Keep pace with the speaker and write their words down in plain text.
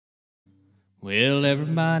Well,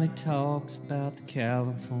 everybody talks about the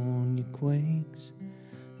California quakes,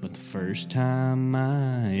 but the first time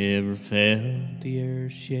I ever felt the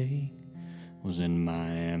earth shake was in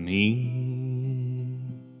Miami.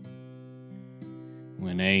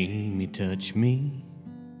 When Amy touched me,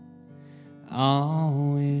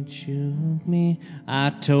 oh, it shook me.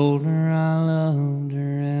 I told her I loved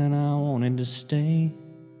her and I wanted to stay.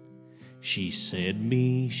 She said,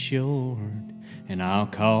 be short, and I'll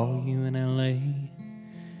call you in L.A.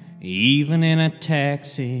 Even in a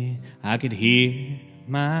taxi, I could hear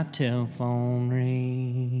my telephone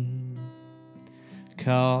ring,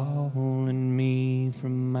 calling me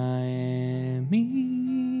from Miami.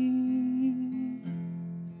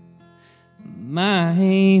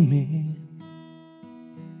 Miami.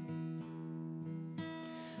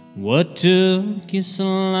 What took you so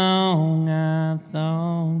long? I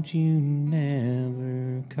thought you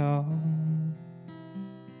never called.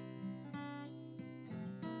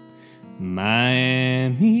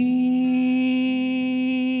 Miami,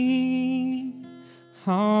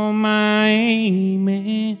 oh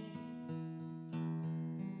Miami,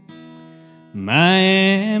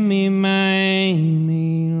 Miami,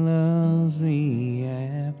 Miami loves me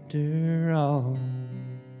after all.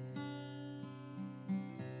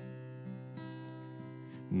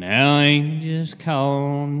 Now Amy just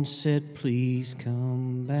called and said, please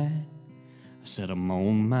come back. I said, I'm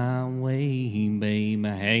on my way, babe, I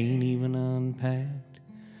ain't even unpacked.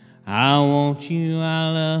 I want you,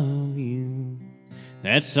 I love you,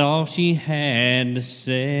 that's all she had to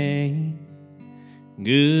say.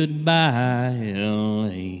 Goodbye,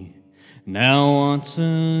 L.A. Now once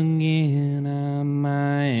again I'm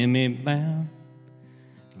Miami bound.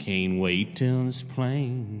 Can't wait till this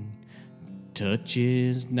plane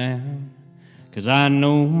touches down, 'cause I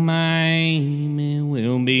know Miami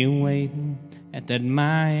will be waiting at that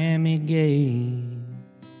Miami gate.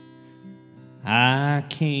 I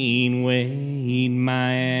can't wait,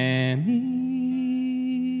 Miami,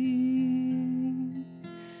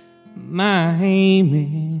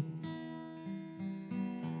 Miami.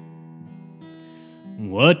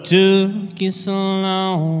 What took you so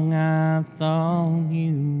long? I thought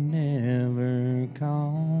you never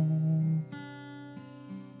called.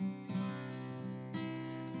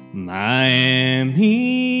 Miami,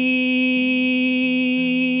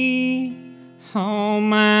 oh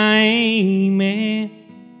Miami,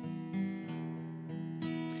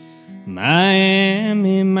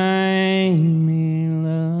 Miami, Miami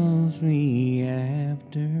loves me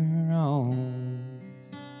after all.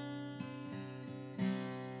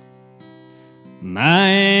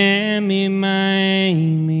 Miami,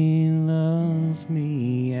 Miami,